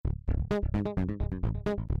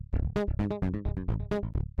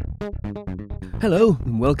Hello,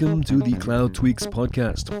 and welcome to the Cloud Tweaks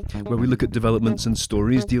podcast, where we look at developments and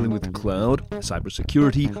stories dealing with cloud,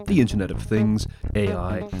 cybersecurity, the Internet of Things,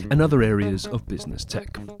 AI, and other areas of business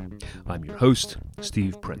tech. I'm your host,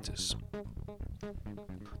 Steve Prentice.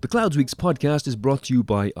 The Cloud Tweaks podcast is brought to you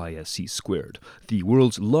by ISC Squared, the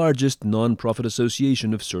world's largest non-profit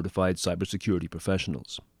association of certified cybersecurity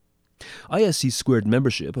professionals. ISC Squared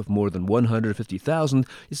membership of more than 150,000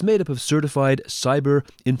 is made up of certified cyber,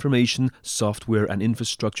 information, software, and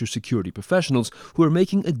infrastructure security professionals who are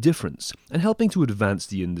making a difference and helping to advance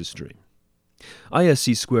the industry.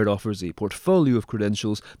 ISC Squared offers a portfolio of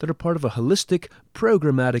credentials that are part of a holistic,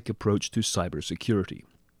 programmatic approach to cybersecurity.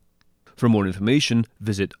 For more information,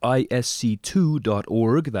 visit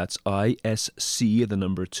isc2.org, that's ISC, the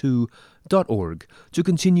number 2.org, to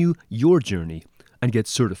continue your journey and get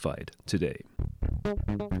certified today.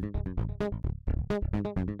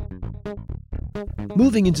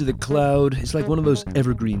 Moving into the cloud is like one of those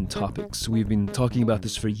evergreen topics. We've been talking about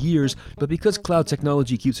this for years, but because cloud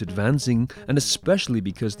technology keeps advancing, and especially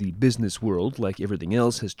because the business world, like everything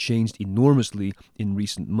else, has changed enormously in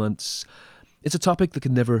recent months, it's a topic that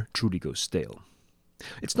can never truly go stale.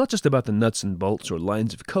 It's not just about the nuts and bolts or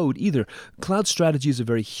lines of code either. Cloud strategy is a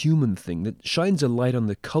very human thing that shines a light on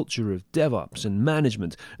the culture of DevOps and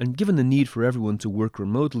management, and given the need for everyone to work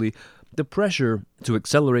remotely, the pressure to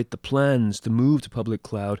accelerate the plans to move to public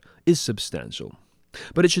cloud is substantial.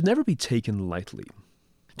 But it should never be taken lightly.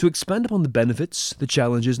 To expand upon the benefits, the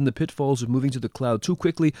challenges, and the pitfalls of moving to the cloud too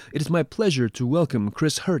quickly, it is my pleasure to welcome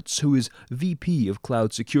Chris Hertz, who is VP of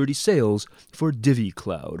Cloud Security Sales for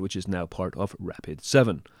DivvyCloud, which is now part of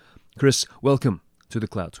Rapid7. Chris, welcome to the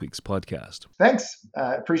Cloud Tweaks podcast. Thanks.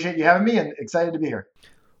 Appreciate you having me and excited to be here.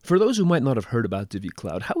 For those who might not have heard about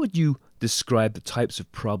DivvyCloud, how would you describe the types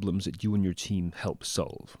of problems that you and your team help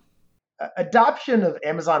solve? Adoption of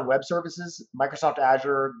Amazon Web Services, Microsoft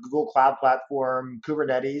Azure, Google Cloud Platform,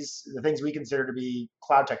 Kubernetes, the things we consider to be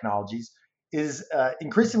cloud technologies, is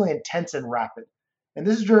increasingly intense and rapid. And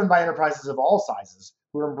this is driven by enterprises of all sizes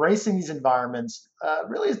who are embracing these environments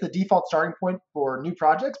really as the default starting point for new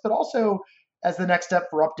projects, but also as the next step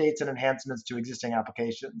for updates and enhancements to existing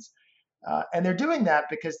applications. And they're doing that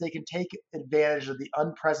because they can take advantage of the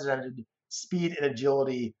unprecedented speed and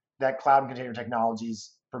agility that cloud and container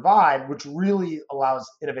technologies provide, which really allows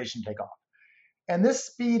innovation to take off. And this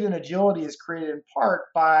speed and agility is created in part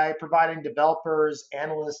by providing developers,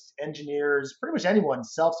 analysts, engineers, pretty much anyone,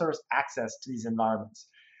 self-service access to these environments.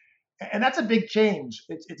 And that's a big change.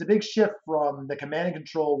 It's a big shift from the command and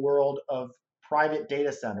control world of private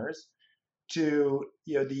data centers to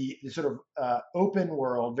the sort of open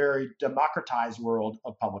world, very democratized world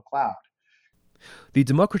of public cloud. The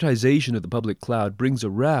democratization of the public cloud brings a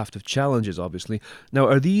raft of challenges, obviously. Now,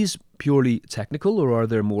 are these purely technical, or are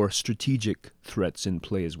there more strategic threats in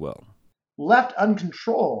play as well? Left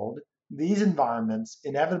uncontrolled, these environments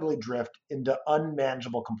inevitably drift into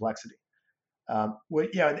unmanageable complexity.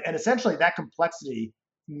 And essentially that complexity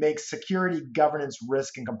makes security, governance,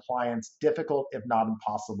 risk, and compliance difficult, if not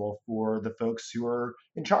impossible, for the folks who are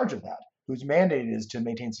in charge of that, whose mandate it is to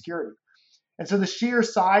maintain security. And so the sheer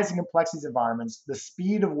size and complexity of these environments, the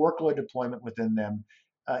speed of workload deployment within them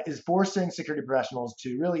is forcing security professionals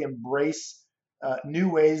to really embrace new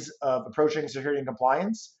ways of approaching security and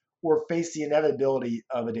compliance, or face the inevitability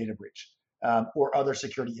of a data breach or other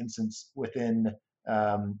security incident within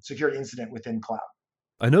cloud.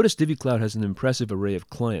 I noticed DivvyCloud has an impressive array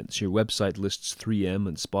of clients. Your website lists 3M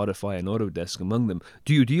and Spotify and Autodesk among them.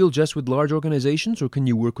 Do you deal just with large organizations, or can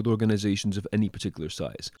you work with organizations of any particular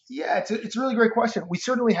size? Yeah, it's a really great question. We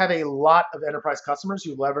certainly have a lot of enterprise customers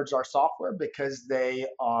who leverage our software because they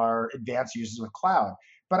are advanced users of cloud.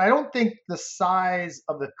 But I don't think the size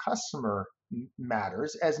of the customer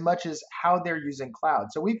matters as much as how they're using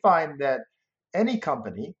cloud. So we find that any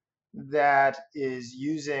company that is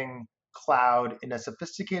using cloud in a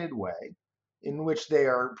sophisticated way, in which they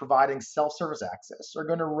are providing self-service access, are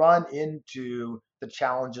going to run into the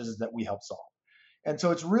challenges that we help solve. And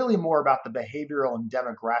so it's really more about the behavioral and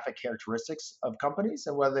demographic characteristics of companies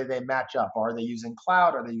and whether they match up. Are they using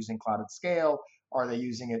cloud? Are they using cloud at scale? Are they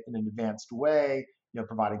using it in an advanced way,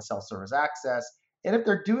 providing self-service access? And if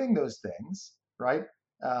they're doing those things, right,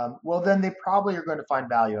 well, then they probably are going to find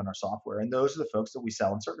value in our software. And those are the folks that we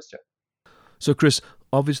sell and service to. So Chris,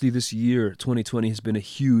 obviously this year, 2020, has been a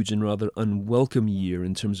huge and rather unwelcome year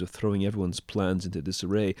in terms of throwing everyone's plans into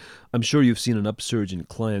disarray. I'm sure you've seen an upsurge in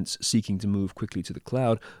clients seeking to move quickly to the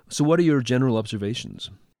cloud. So what are your general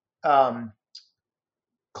observations? Cloud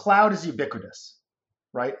is ubiquitous,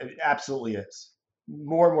 right? It absolutely is.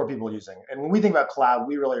 more and more people are using. And when we think about cloud,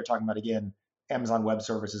 we really are talking about, again, Amazon Web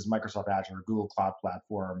Services, Microsoft Azure, Google Cloud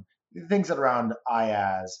Platform, things that are around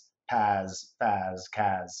IaaS, PaaS, FaaS,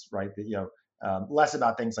 CaaS, right? Less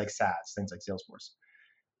about things like SaaS, things like Salesforce.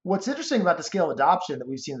 What's interesting about the scale of adoption that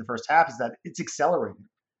we've seen in the first half is that it's accelerating.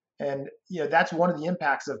 And that's one of the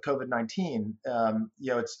impacts of COVID-19.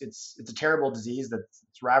 It's a terrible disease that's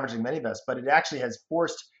ravaging many of us, but it actually has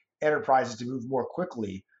forced enterprises to move more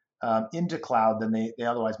quickly into cloud than they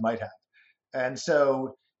otherwise might have. And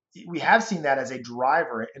so we have seen that as a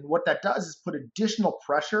driver. And what that does is put additional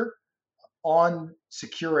pressure on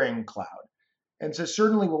securing cloud. And so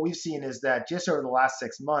certainly what we've seen is that just over the last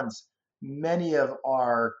 6 months, many of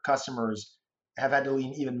our customers have had to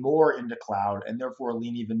lean even more into cloud, and therefore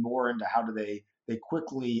lean even more into how do they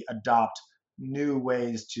quickly adopt new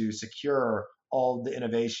ways to secure all the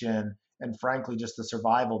innovation and frankly just the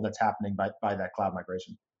survival that's happening by that cloud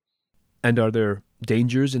migration. And are there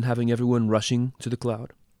dangers in having everyone rushing to the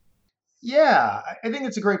cloud? Yeah, I think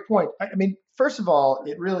it's a great point. I mean, first of all,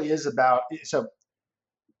 it really is about, so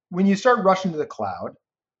when you start rushing to the cloud,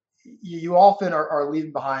 you often are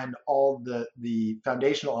leaving behind all the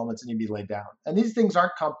foundational elements that need to be laid down. And these things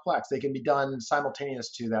aren't complex. They can be done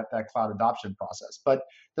simultaneous to that cloud adoption process. But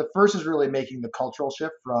the first is really making the cultural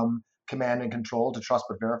shift from command and control to trust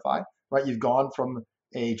but verify, right? You've gone from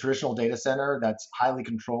a traditional data center that's highly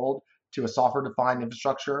controlled to a software defined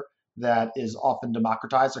infrastructure that is often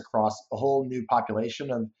democratized across a whole new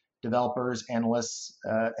population of developers, analysts,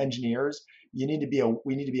 engineers. We need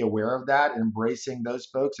to be aware of that and embracing those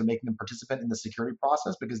folks and making them participant in the security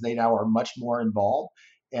process, because they now are much more involved.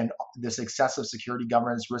 And this excessive security,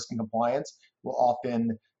 governance, risk, and compliance will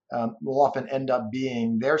often end up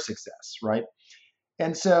being their success, right?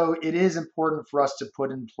 And so it is important for us to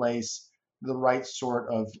put in place the right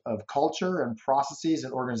sort of culture and processes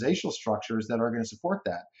and organizational structures that are going to support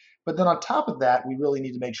that. But then on top of that, we really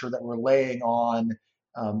need to make sure that we're laying on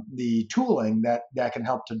the tooling that can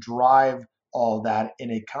help to drive all that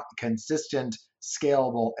in a consistent,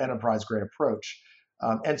 scalable, enterprise-grade approach.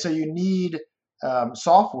 And so you need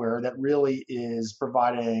software that really is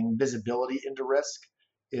providing visibility into risk,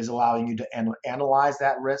 is allowing you to analyze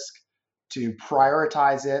that risk, to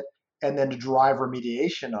prioritize it, and then to drive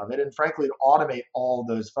remediation of it, and frankly, to automate all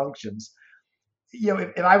those functions.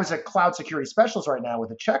 If I was a cloud security specialist right now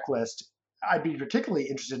with a checklist, I'd be particularly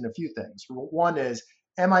interested in a few things. One is,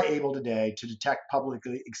 am I able today to detect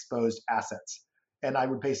publicly exposed assets? And I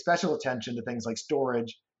would pay special attention to things like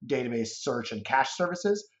storage, database, search, and cache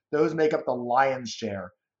services. Those make up the lion's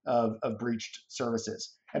share of breached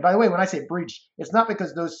services. And by the way, when I say breached, it's not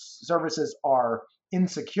because those services are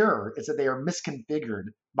insecure, it's that they are misconfigured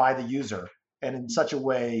by the user, and in such a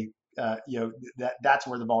way, that's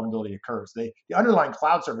where the vulnerability occurs. The underlying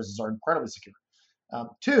cloud services are incredibly secure.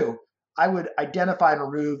 Two, I would identify and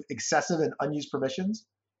remove excessive and unused permissions.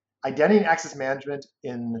 Identity and access management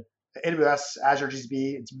in AWS, Azure,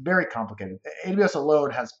 GCP, it's very complicated. AWS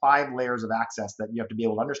alone has 5 layers of access that you have to be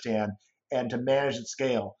able to understand and to manage at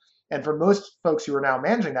scale. And for most folks who are now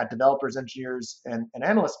managing that, developers, engineers, and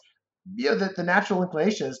analysts, the natural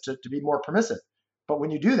inclination is to be more permissive. But when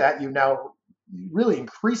you do that, you've now really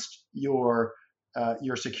increased your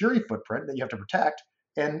security footprint that you have to protect,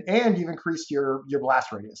 and you've increased your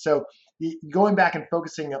blast radius. So going back and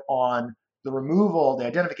focusing on the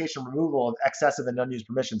identification removal of excessive and unused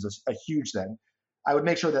permissions is a huge thing. I would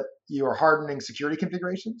make sure that you are hardening security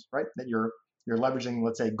configurations, right? That you're leveraging,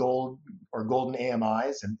 let's say, gold or golden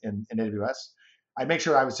AMIs in AWS. I'd make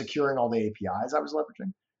sure I was securing all the APIs I was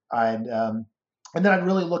leveraging. And then I'd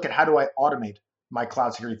really look at how do I automate my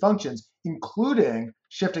cloud security functions, including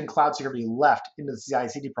shifting cloud security left into the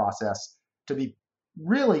CI/CD process to be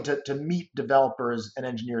really to meet developers and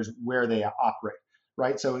engineers where they operate,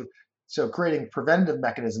 right? So creating preventative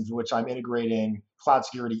mechanisms in which I'm integrating cloud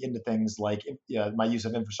security into things like my use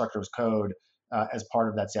of infrastructure as code as part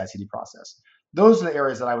of that CI/CD process. Those are the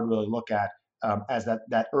areas that I would really look at as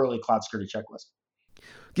that early cloud security checklist.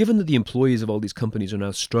 Given that the employees of all these companies are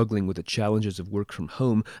now struggling with the challenges of work from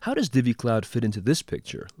home, how does DivvyCloud fit into this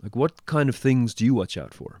picture? Like, what kind of things do you watch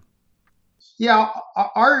out for? Yeah,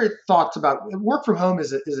 our thoughts about work from home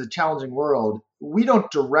is a challenging world. We don't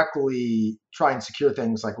directly try and secure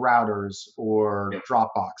things like routers or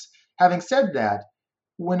Dropbox. Having said that,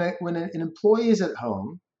 when an employee is at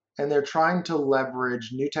home and they're trying to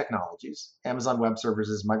leverage new technologies, Amazon Web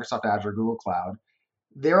Services, Microsoft Azure, Google Cloud,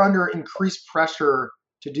 they're under increased pressure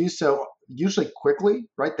to do so, usually quickly,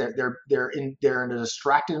 right? They're in a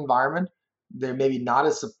distracted environment. They're maybe not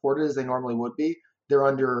as supported as they normally would be. They're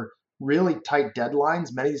under really tight deadlines.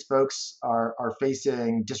 Many of these folks are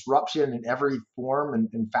facing disruption in every form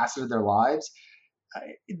and facet of their lives.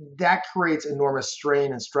 That creates enormous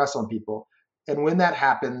strain and stress on people. And when that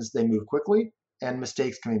happens, they move quickly and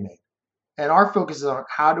mistakes can be made. And our focus is on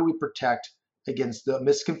how do we protect against the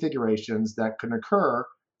misconfigurations that can occur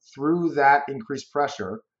through that increased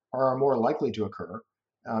pressure or are more likely to occur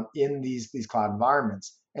in these cloud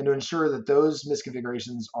environments, and to ensure that those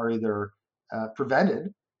misconfigurations are either prevented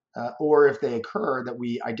or if they occur, that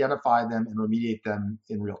we identify them and remediate them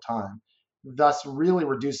in real time, thus really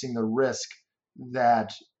reducing the risk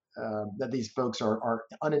that that these folks are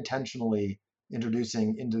unintentionally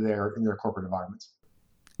introducing into their corporate environments.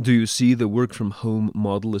 Do you see the work from home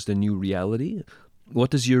model as the new reality? What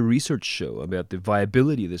does your research show about the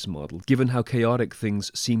viability of this model, given how chaotic things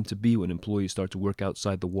seem to be when employees start to work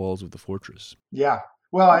outside the walls of the fortress? Yeah,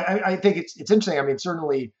 well, I think it's interesting. I mean,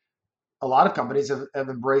 certainly a lot of companies have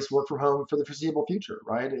embraced work from home for the foreseeable future,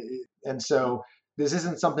 right? And so this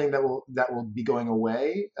isn't something that will be going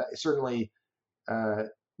away. Certainly, uh,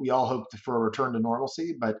 we all hope for a return to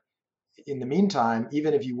normalcy, but in the meantime,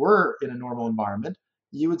 even if you were in a normal environment,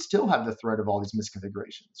 you would still have the threat of all these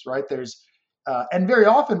misconfigurations, right? And very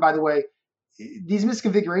often, by the way, these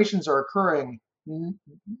misconfigurations are occurring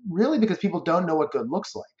really because people don't know what good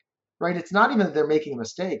looks like, right? It's not even that they're making a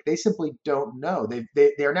mistake; they simply don't know.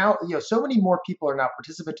 They're now, so many more people are now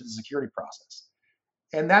participants in the security process,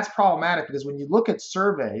 and that's problematic because when you look at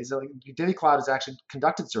surveys, like DivvyCloud has actually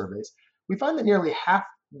conducted surveys, we find that nearly half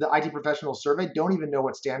the IT professionals surveyed don't even know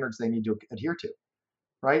what standards they need to adhere to,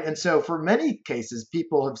 right? And so for many cases,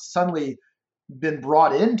 people have suddenly been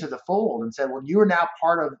brought into the fold and said, well, you are now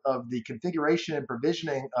part of the configuration and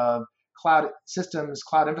provisioning of cloud systems,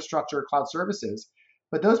 cloud infrastructure, cloud services.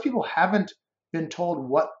 But those people haven't been told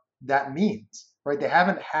what that means, right? They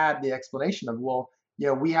haven't had the explanation of, well,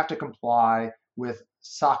 we have to comply with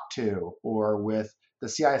SOC 2 or with the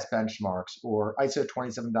CIS benchmarks or ISO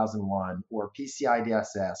 27001 or PCI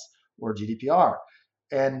DSS or GDPR.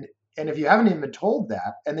 And if you haven't even been told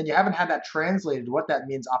that, and then you haven't had that translated to what that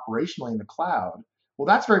means operationally in the cloud, well,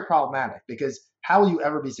 that's very problematic because how will you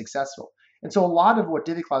ever be successful? And so a lot of what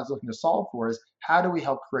DivvyCloud is looking to solve for is how do we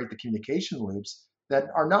help create the communication loops that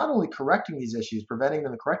are not only correcting these issues, preventing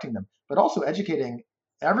them and correcting them, but also educating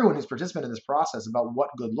everyone who's participant in this process about what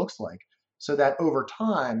good looks like, so that over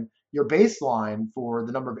time, your baseline for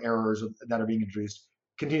the number of errors that are being introduced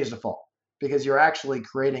continues to fall because you're actually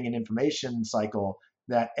creating an information cycle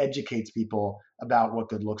that educates people about what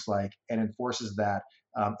good looks like and enforces that.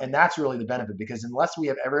 And that's really the benefit, because unless we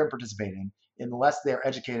have everyone participating, unless they're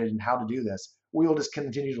educated in how to do this, we will just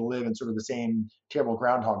continue to live in sort of the same terrible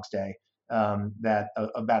Groundhog's Day of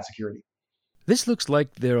bad security. This looks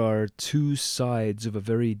like there are two sides of a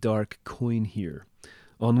very dark coin here.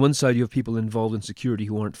 On one side, you have people involved in security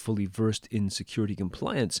who aren't fully versed in security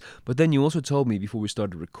compliance, but then you also told me before we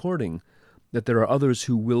started recording that there are others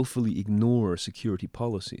who willfully ignore security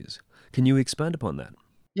policies. Can you expand upon that?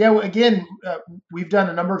 Yeah, well, again, we've done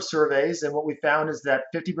a number of surveys, and what we found is that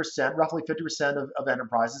 50%, roughly 50% of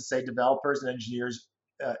enterprises, say developers and engineers,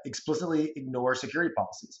 explicitly ignore security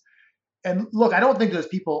policies. And look, I don't think those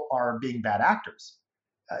people are being bad actors.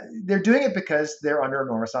 They're doing it because they're under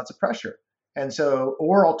enormous amounts of pressure. And so,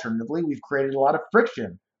 or alternatively, we've created a lot of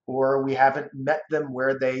friction, or we haven't met them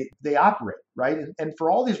where they operate, right? And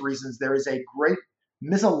for all these reasons, there is a great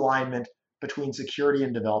misalignment between security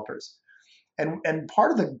and developers. And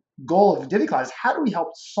part of the goal of DivvyCloud is how do we help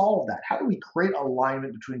solve that? How do we create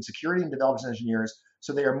alignment between security and developers and engineers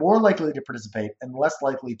so they are more likely to participate and less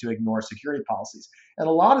likely to ignore security policies? And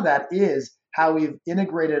a lot of that is how we've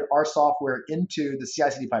integrated our software into the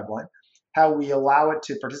CI/CD pipeline, how we allow it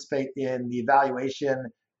to participate in the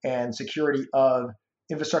evaluation and security of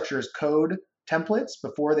infrastructure as code templates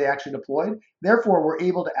before they actually deployed. Therefore, we're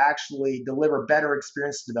able to actually deliver better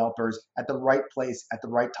experience to developers at the right place at the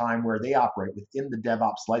right time where they operate within the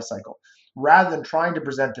DevOps lifecycle, rather than trying to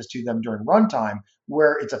present this to them during runtime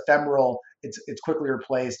where it's ephemeral, it's quickly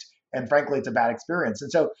replaced, and frankly, it's a bad experience.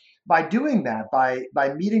 And so by doing that,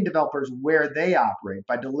 by meeting developers where they operate,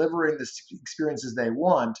 by delivering the experiences they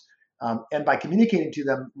want, and by communicating to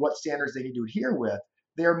them what standards they need to adhere with,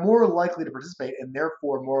 they're more likely to participate and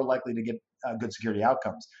therefore more likely to get good security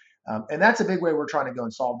outcomes. And that's a big way we're trying to go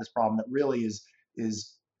and solve this problem that really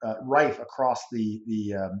is rife across the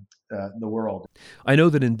world. I know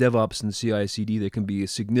that in DevOps and CI/CD there can be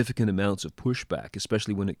significant amounts of pushback,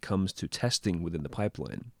 especially when it comes to testing within the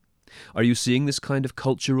pipeline. Are you seeing this kind of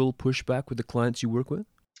cultural pushback with the clients you work with?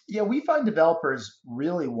 Yeah, we find developers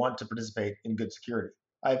really want to participate in good security.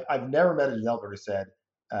 I've never met a developer who said,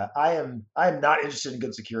 I am not interested in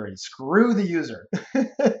good security. Screw the user.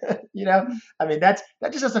 you know, I mean that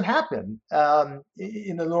just doesn't happen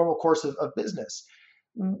in the normal course of business.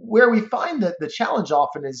 Where we find that the challenge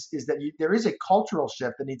often is that there is a cultural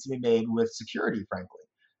shift that needs to be made with security. Frankly,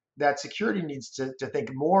 that security needs to think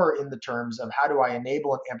more in the terms of how do I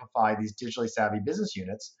enable and amplify these digitally savvy business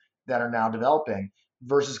units that are now developing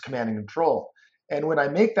versus command and control. And when I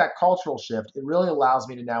make that cultural shift, it really allows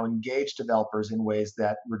me to now engage developers in ways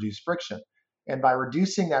that reduce friction. And by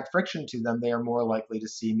reducing that friction to them, they are more likely to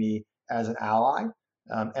see me as an ally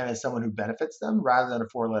and as someone who benefits them rather than a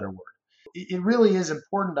four-letter word. It really is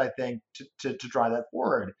important, I think, to drive that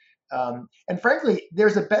forward. And frankly,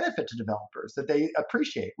 there's a benefit to developers that they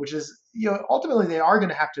appreciate, which is, ultimately they are going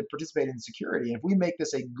to have to participate in security. And if we make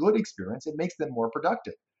this a good experience, it makes them more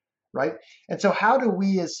productive, right? And so, how do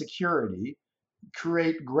we as security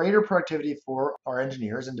create greater productivity for our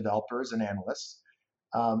engineers and developers and analysts,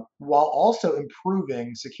 while also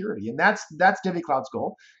improving security? And that's DivvyCloud's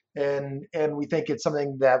goal, and we think it's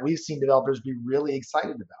something that we've seen developers be really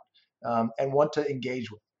excited about and want to engage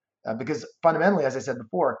with, because fundamentally, as I said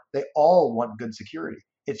before, they all want good security.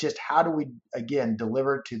 It's just how do we again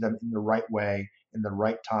deliver it to them in the right way, in the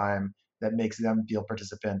right time, that makes them feel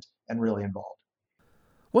participant and really involved.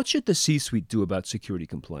 What should the C-suite do about security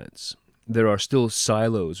compliance? There are still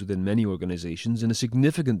silos within many organizations and a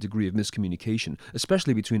significant degree of miscommunication,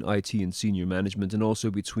 especially between IT and senior management and also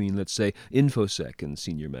between, let's say, InfoSec and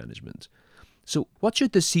senior management. So what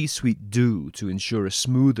should the C-suite do to ensure a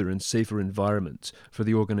smoother and safer environment for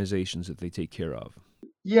the organizations that they take care of?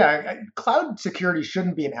 Yeah, cloud security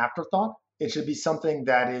shouldn't be an afterthought. It should be something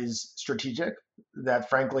that is strategic, that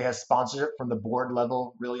frankly has sponsorship from the board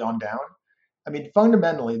level really on down. I mean,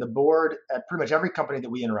 fundamentally, the board at pretty much every company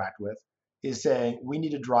that we interact with is saying we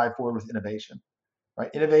need to drive forward with innovation,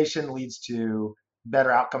 right? Innovation leads to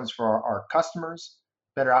better outcomes for our customers.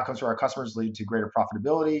 Better outcomes for our customers lead to greater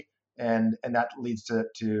profitability, and that leads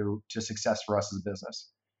to success for us as a business.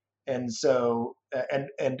 And so,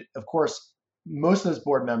 and of course, most of those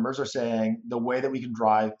board members are saying the way that we can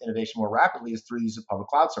drive innovation more rapidly is through the use of public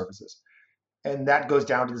cloud services. And that goes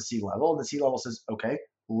down to the C level, and the C level says, okay,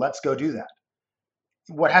 let's go do that.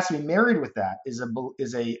 What has to be married with that is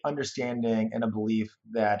a understanding and a belief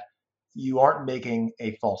that you aren't making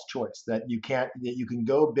a false choice, that you can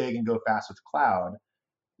go big and go fast with cloud,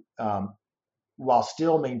 um, while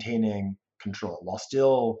still maintaining control, while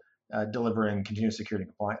still delivering continuous security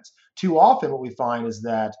and compliance. Too often, what we find is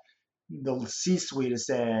that the C-suite is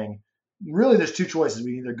saying, really, there's two choices: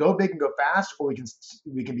 we either go big and go fast, or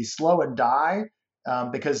we can be slow and die,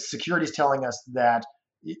 because security is telling us that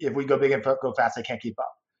if we go big and go fast, they can't keep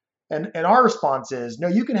up. And our response is, no,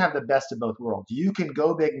 you can have the best of both worlds. You can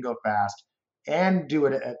go big and go fast and do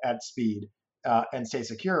it at speed, and stay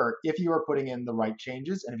secure if you are putting in the right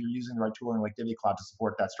changes and if you're using the right tooling like DivvyCloud to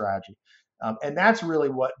support that strategy. And that's really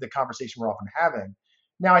what the conversation we're often having.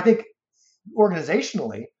 Now, I think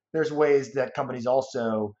organizationally, there's ways that companies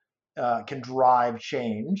also can drive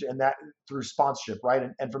change, and that through sponsorship, right?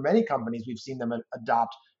 And for many companies, we've seen them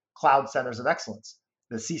adopt cloud centers of excellence,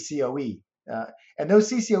 the CCOE. Uh, and those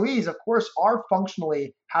CCOEs, of course, are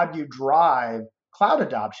functionally how do you drive cloud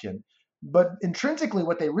adoption? But intrinsically,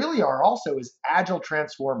 what they really are also is agile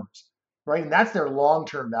transformers, right? And that's their long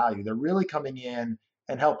term value. They're really coming in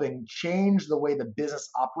and helping change the way the business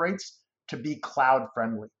operates to be cloud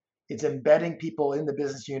friendly. It's embedding people in the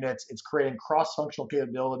business units, it's creating cross functional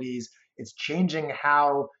capabilities, it's changing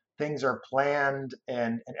how things are planned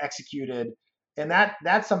and executed. And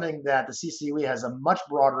that's something that the CCE has a much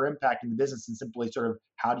broader impact in the business than simply sort of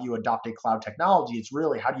how do you adopt a cloud technology. It's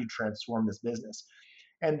really how do you transform this business.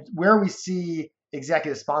 And where we see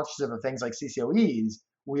executive sponsorship of things like CCOEs,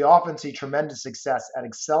 we often see tremendous success at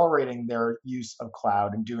accelerating their use of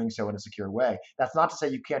cloud and doing so in a secure way. That's not to say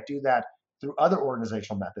you can't do that through other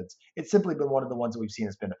organizational methods. It's simply been one of the ones that we've seen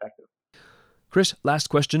has been effective. Chris, last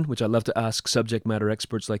question, which I love to ask subject matter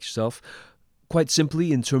experts like yourself. Quite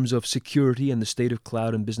simply, in terms of security and the state of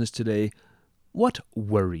cloud and business today, what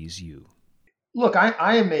worries you? Look,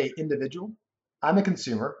 I am an individual. I'm a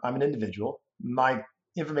consumer. I'm an individual. My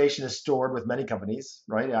information is stored with many companies,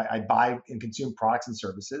 right? I buy and consume products and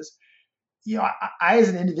services. I as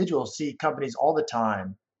an individual see companies all the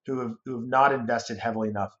time who have not invested heavily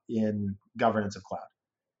enough in governance of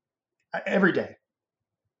cloud every day.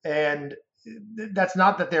 And that's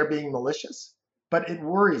not that they're being malicious, but it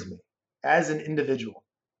worries me as an individual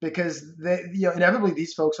because inevitably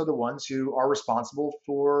these folks are the ones who are responsible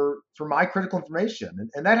for my critical information,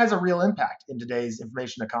 and that has a real impact in today's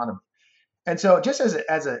information economy. And so, just as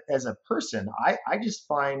a person, I just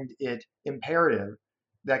find it imperative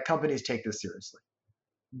that companies take this seriously,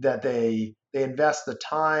 that they invest the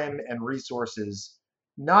time and resources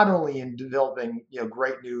not only in developing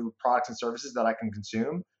great new products and services that I can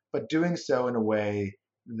consume, but doing so in a way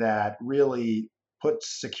that really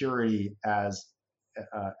puts security as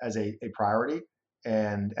a priority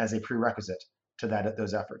and as a prerequisite to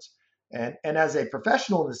those efforts. And as a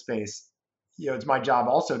professional in this space, it's my job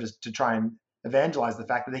also to try and evangelize the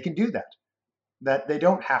fact that they can do that they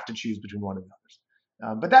don't have to choose between one and the others.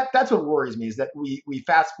 But that's what worries me, is that we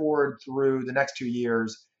fast forward through the next 2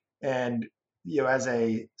 years, and as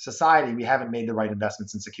a society we haven't made the right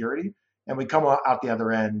investments in security, and we come out the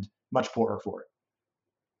other end much poorer for it.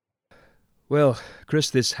 Well, Chris,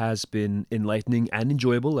 this has been enlightening and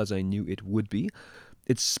enjoyable, as I knew it would be.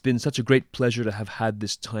 It's been such a great pleasure to have had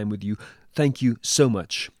this time with you. Thank you so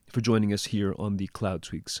much for joining us here on the Cloud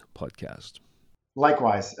Tweaks podcast.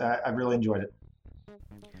 Likewise, I've really enjoyed it.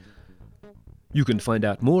 You can find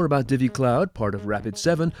out more about DivvyCloud, part of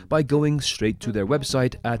Rapid7, by going straight to their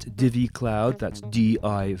website at DivvyCloud, that's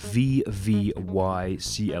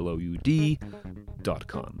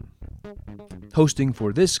DivvyCloud.com. Hosting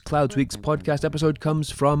for this Cloud Tweaks podcast episode comes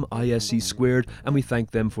from ISC Squared, and we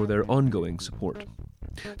thank them for their ongoing support.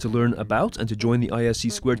 To learn about and to join the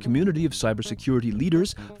ISC Squared community of cybersecurity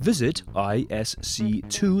leaders, visit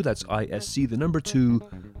ISC2, that's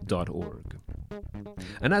ISC2.org.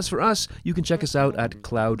 And as for us, you can check us out at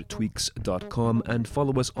cloudtweaks.com and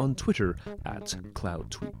follow us on Twitter at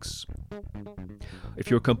cloudtweaks. If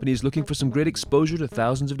your company is looking for some great exposure to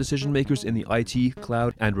thousands of decision makers in the IT,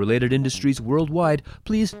 cloud, and related industries worldwide,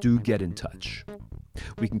 please do get in touch.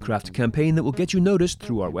 We can craft a campaign that will get you noticed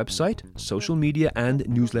through our website, social media, and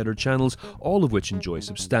newsletter channels, all of which enjoy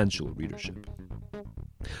substantial readership.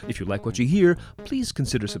 If you like what you hear, please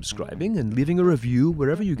consider subscribing and leaving a review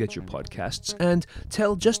wherever you get your podcasts, and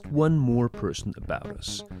tell just one more person about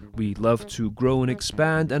us. We love to grow and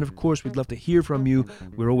expand, and of course we'd love to hear from you.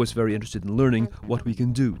 We're always very interested in learning what we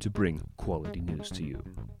can do to bring quality news to you.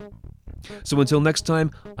 So until next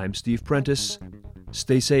time, I'm Steve Prentice.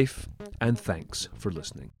 Stay safe, and thanks for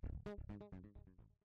listening.